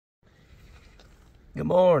Good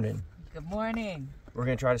morning. Good morning. We're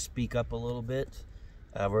going to try to speak up a little bit.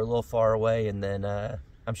 We're a little far away, and then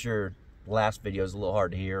I'm sure the last video is a little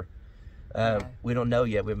hard to hear. We don't know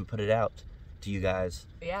yet. We haven't put it out to you guys.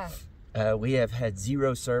 Yeah. We have had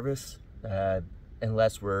zero service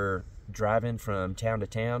unless we're driving from town to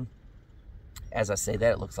town. As I say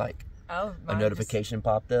that, it looks like a notification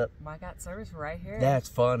popped up. I got service right here. That's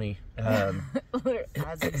funny. As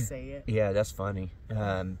I say it. Yeah, that's funny.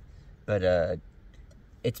 But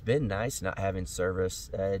it's been nice not having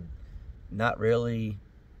service. Not really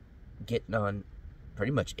getting on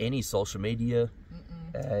pretty much any social media.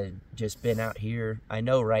 Just been out here. I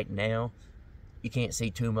know right now you can't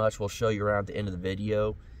see too much. We'll show you around the end of the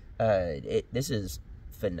video. This is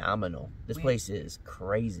phenomenal. This place is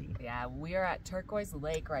crazy. Yeah, we are at Turquoise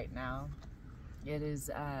Lake right now. It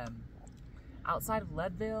is outside of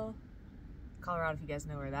Leadville, Colorado, if you guys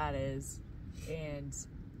know where that is. And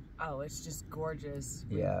oh, it's just gorgeous.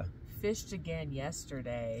 Yeah. Fished again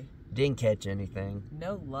yesterday. Didn't catch anything.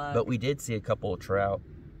 No luck. But we did see a couple of trout.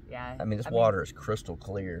 Yeah. I mean, this water is crystal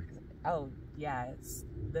clear. Oh, yeah, it's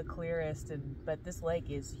the clearest, but this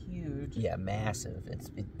lake is huge. Yeah, massive. It's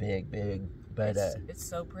big. But it's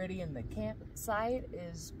so pretty, and the campsite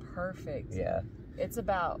is perfect. Yeah. It's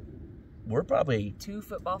about we're probably 2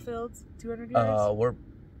 football fields, 200 yards.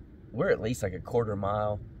 We're at least like a quarter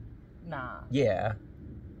mile. Nah. Yeah.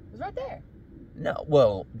 It's right there. No,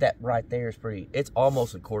 well, that right there is pretty. It's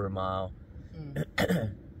almost a quarter mile.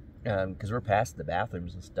 Because we're past the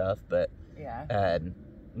bathrooms and stuff. But yeah.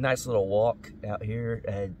 Nice little walk out here.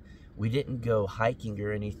 And we didn't go hiking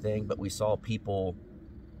or anything, but we saw people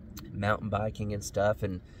mountain biking and stuff,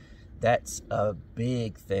 and that's a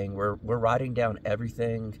big thing. We're writing down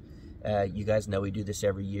everything. You guys know we do this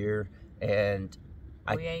every year, and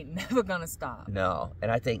we ain't never gonna stop. No,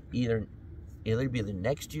 and I think it'll be the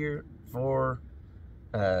next year for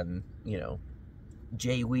you know,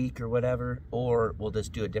 J Week or whatever, or we'll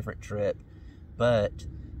just do a different trip. But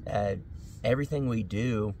everything we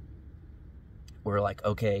do, we're like,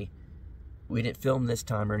 okay, we didn't film this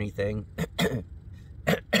time or anything.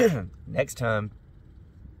 Next time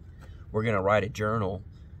we're gonna write a journal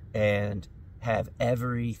and have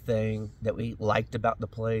everything that we liked about the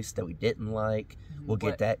place, that we didn't like. We'll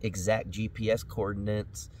get that exact GPS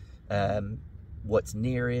coordinates, what's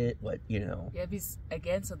near it, what, you know. Yeah, because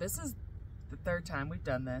again, so this is the 3rd time we've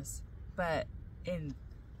done this, but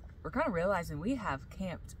we're kind of realizing we have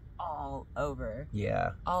camped all over.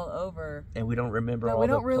 Yeah. All over. And we don't remember all we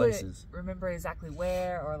the don't really places. Remember exactly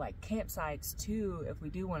where, or like campsites too, if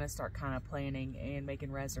we do want to start kind of planning and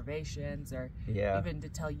making reservations, or even to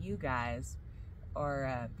tell you guys,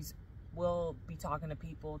 or we'll be talking to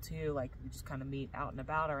people too, like we just kind of meet out and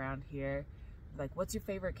about around here, like what's your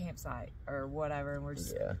favorite campsite or whatever, and we're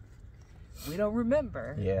just we don't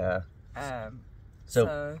remember.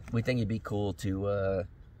 So we think it'd be cool to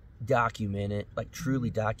document it, like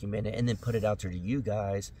truly document it, and then put it out there to you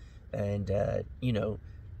guys. And you know,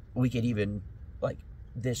 we could even, like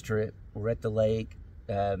this trip, we're at the lake,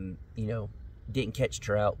 you know, didn't catch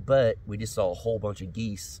trout, but we just saw a whole bunch of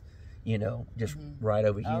geese, you know, just right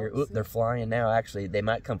over here. Oop, they're flying now. Actually, they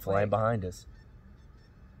might come flying behind us.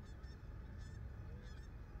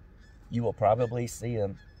 You will probably see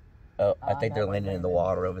them. Oh, I think they're landing in the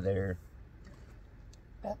water over there.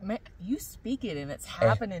 Man, you speak it, and it's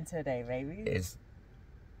happening today, baby.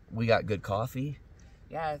 We got good coffee.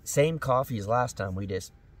 Yeah. Same coffee as last time.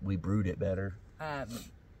 We brewed it better.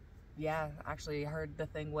 Yeah, actually heard the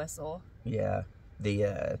thing whistle. Yeah.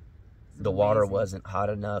 The water wasn't hot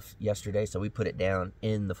enough yesterday, so we put it down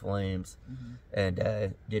in the flames,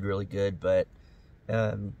 and did really good. But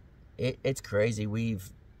it's crazy.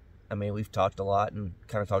 We've talked a lot and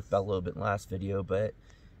kind of talked about a little bit in the last video, but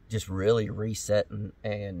just really resetting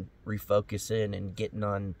and refocusing and getting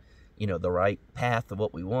on, you know, the right path of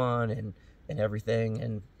what we want and everything,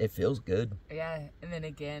 and it feels good. Yeah, and then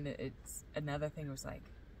again, it's another thing was like,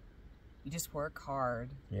 you just work hard.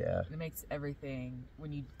 Yeah. It makes everything,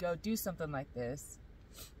 when you go do something like this,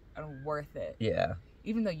 worth it. Yeah.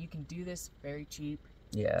 Even though you can do this very cheap,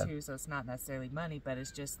 too, so it's not necessarily money, but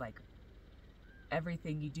it's just like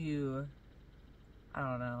everything you do, I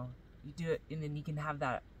don't know, you do it, and then you can have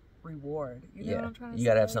that reward. You know what I'm trying to say? You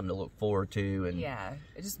gotta have something to look forward to, and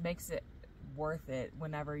it just makes it worth it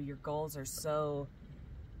whenever your goals are so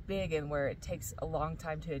big and where it takes a long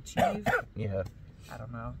time to achieve. I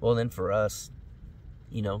don't know. Well, then for us,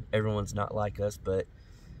 you know, everyone's not like us, but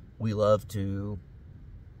we love to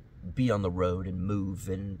be on the road and move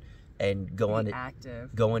and go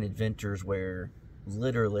on adventures where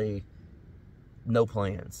literally no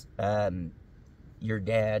plans. your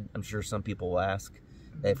dad, I'm sure some people will ask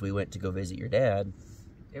if we went to go visit your dad.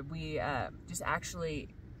 If we just actually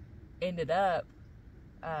ended up,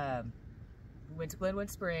 we went to Glenwood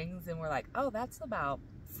Springs, and we're like, oh, that's about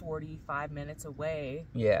 45 minutes away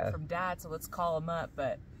from Dad, so let's call him up.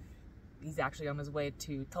 But he's actually on his way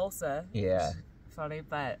to Tulsa. Yeah. Funny,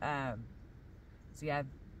 but so yeah, I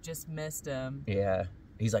just missed him. Yeah.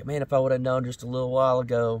 He's like, man, if I would have known just a little while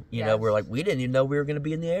ago, you know, we're like, we didn't even know we were going to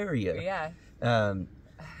be in the area. Yeah.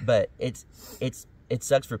 But it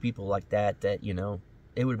sucks for people like that, you know,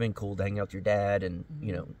 it would have been cool to hang out with your dad and,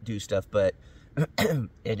 you know, do stuff. But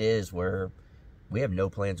it is where we have no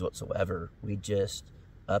plans whatsoever. We just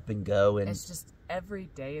up and go. And it's just every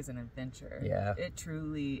day is an adventure. Yeah. It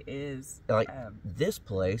truly is. Like this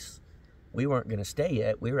place, we weren't going to stay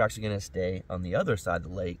at. We were actually going to stay on the other side of the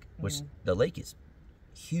lake, which the lake is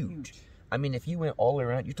huge. I mean, if you went all the way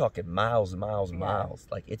around, you're talking miles and miles and miles.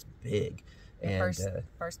 Like, it's big. And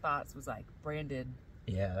first thoughts was like, Brandon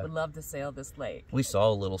would love to sail this lake. We saw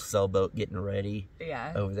a little sailboat getting ready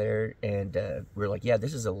over there, and we're like, yeah,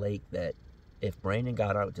 this is a lake that if Brandon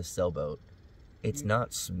got out with the sailboat, it's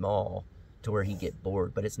not small to where he'd get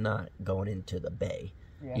bored, but it's not going into the bay,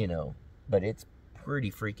 you know, but it's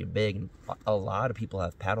pretty freaking big. And a lot of people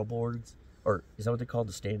have paddle boards, or is that what they call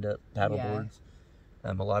the stand-up paddle boards?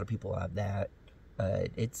 A lot of people have that.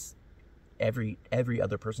 It's every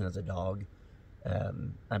other person has a dog.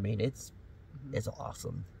 I mean, it's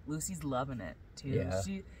awesome. Lucy's loving it too. Yeah.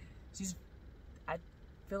 She's. I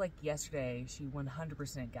feel like yesterday she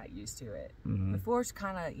 100% got used to it. Mm-hmm. Before she's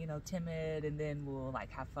kind of, you know, timid, and then we'll like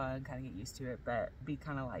have fun, kind of get used to it, but be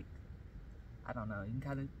kind of like, I don't know. You can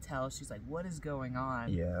kind of tell she's like, what is going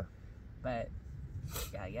on? Yeah. But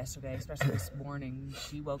yeah, yesterday, especially this morning,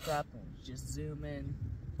 she woke up and was just zooming.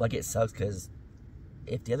 Like, it sucks because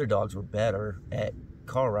if the other dogs were better at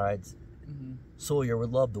car rides, Sawyer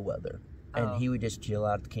would love the weather, and he would just chill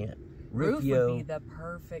out at the camp. Rufio would be the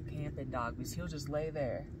perfect camping dog because he'll just lay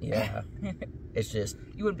there. Yeah. It's just...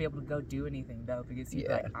 You wouldn't be able to go do anything, though, because he'd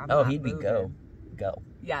be like, I'm not he'd moving. Go.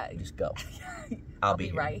 Yeah. Just go. I'll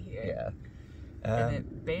be right here. Yeah. And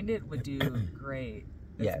then Bandit would do great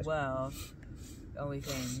as well. The only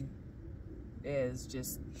thing is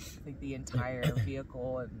just, I think the entire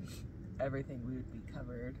vehicle and everything we would be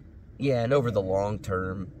covered. Yeah, and over the long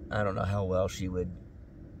term, I don't know how well she would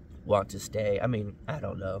want to stay. I mean, I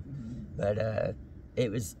don't know. But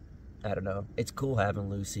it was, I don't know. It's cool having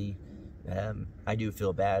Lucy. I do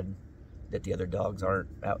feel bad that the other dogs aren't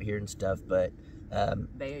out here and stuff, but...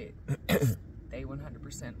 they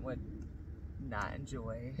 100% would not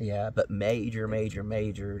enjoy. Yeah, but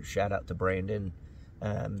major shout out to Brandon.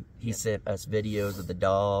 He sent us videos of the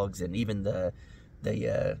dogs and even the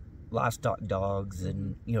livestock dogs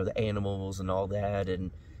and, you know, the animals and all that.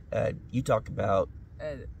 And you talk about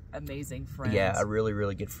amazing friend. Yeah, a really,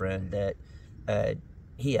 really good friend that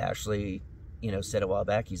he actually, you know, said a while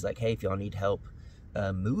back, he's like, hey, if y'all need help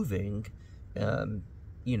moving,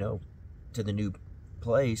 you know, to the new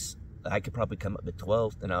place, I could probably come up the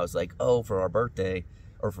 12th. And I was like, oh, for our birthday,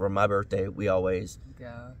 or for my birthday, we always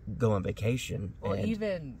go on vacation. Well, and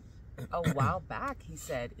even a while back, he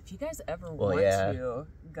said, if you guys ever want to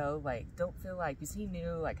go, like, don't feel like, because he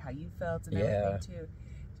knew, like, how you felt and everything, too.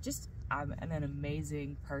 Just, I'm an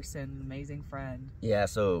amazing person, an amazing friend. Yeah,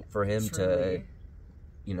 so for him to,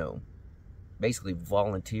 you know, basically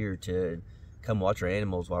volunteer to come watch our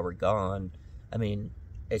animals while we're gone, I mean,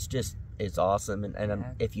 it's awesome. And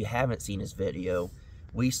if you haven't seen his video,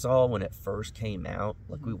 we saw when it first came out,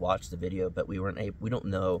 like, we watched the video, but we don't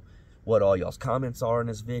know what all y'all's comments are in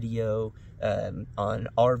his video, on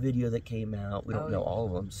our video that came out. We don't know all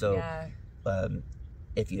of them. So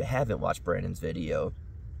if you haven't watched Brandon's video,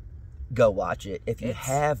 go watch it. If you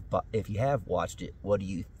have watched it, what do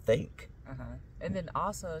you think? And then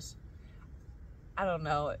also, I don't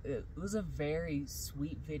know, it was a very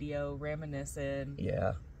sweet video, reminiscent.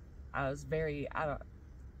 Yeah. I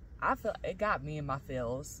felt it got me in my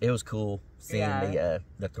feels. It was cool seeing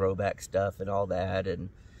the throwback stuff and all that, and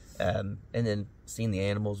then seeing the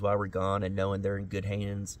animals while we're gone and knowing they're in good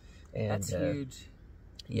hands. And that's huge.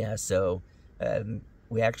 Yeah, so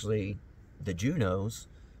we actually, the Juno,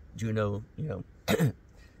 you know,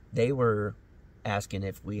 they were asking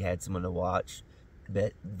if we had someone to watch,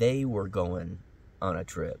 but they were going on a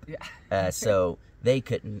trip. Yeah. So they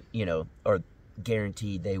couldn't, you know, or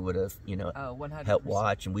guaranteed they would have, you know, 100%. helped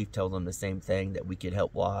watch, and we've told them the same thing, that we could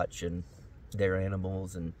help watch and their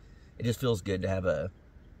animals, and it just feels good to have a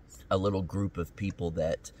little group of people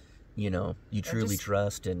that, you know, you truly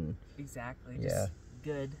trust. And exactly, just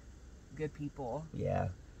good people. Yeah.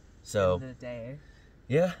 So end of the day.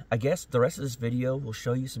 yeah, I guess the rest of this video will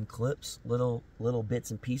show you some clips, little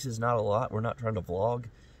bits and pieces, not a lot. We're not trying to vlog,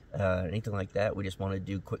 anything like that. We just want to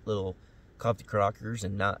do quick little coffee crockers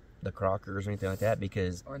and not the crockers or anything like that,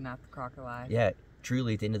 because... Or not the crocker life. Yeah,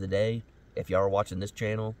 truly, at the end of the day, if y'all are watching this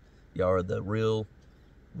channel, y'all are the reals,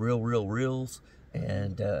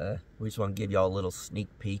 and we just want to give y'all a little sneak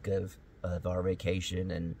peek of our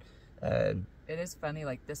vacation. And it is funny,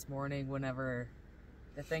 like this morning, whenever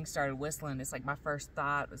the thing started whistling, it's like my first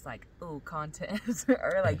thought was like, oh, content,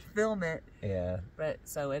 or like film it. Yeah. But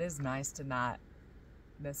so it is nice to not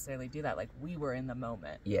necessarily do that. Like, we were in the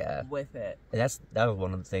moment. Yeah. With it. And that was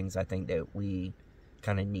one of the things I think that we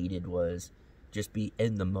kind of needed, was just be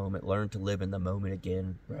in the moment, learn to live in the moment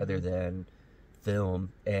again, rather than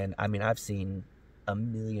film. And I mean, I've seen a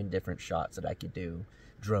million different shots that I could do.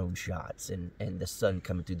 Drone shots and the sun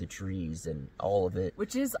coming through the trees and all of it,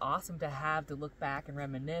 which is awesome to have to look back and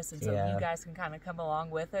reminisce, and so you guys can kind of come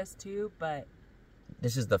along with us too. But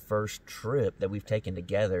this is the first trip that we've taken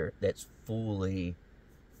together that's fully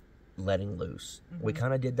letting loose. We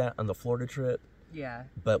kind of did that on the Florida trip,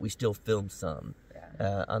 but we still filmed some.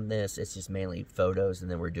 On this, it's just mainly photos,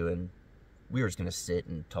 and then we were just gonna sit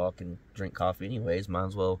and talk and drink coffee anyways. Might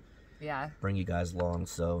as well bring you guys along.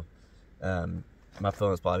 So my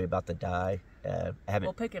phone is probably about to die.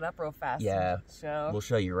 We'll pick it up real fast. Yeah, we'll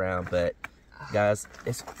show you around. But guys,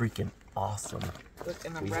 it's freaking awesome. Look,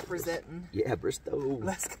 and I'm representing. Yeah, Bristow.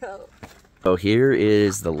 Let's go. So here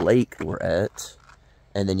is the lake we're at,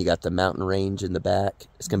 and then you got the mountain range in the back.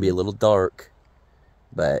 It's gonna be a little dark,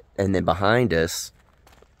 and then behind us,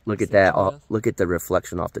 look at that. Look at the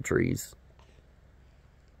reflection off the trees.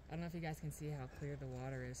 I don't know if you guys can see how clear the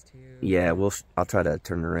water is too. Yeah, I'll try to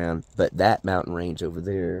turn around. But that mountain range over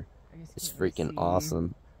there is freaking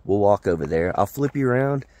awesome. We'll walk over there. I'll flip you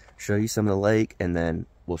around, show you some of the lake, and then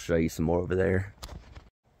we'll show you some more over there.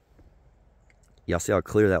 Y'all see how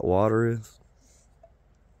clear that water is?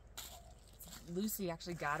 Lucy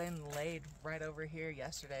actually got in and laid right over here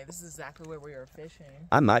yesterday. This is exactly where we were fishing.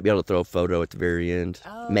 I might be able to throw a photo at the very end.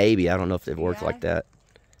 Oh, maybe. I don't know if it works like that.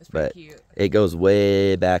 It's but cute. It goes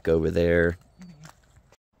way back over there.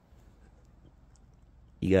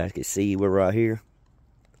 You guys can see we're right here.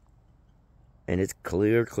 And it's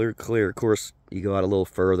clear, clear, clear. Of course, you go out a little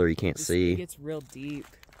further, you can't see. It gets real deep.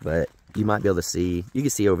 But you might be able to see. You can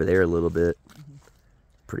see over there a little bit.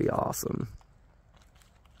 Pretty awesome.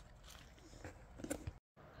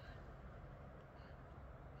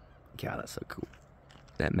 God, that's so cool.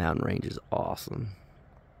 That mountain range is awesome.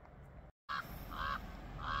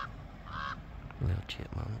 Little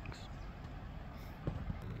chipmunks.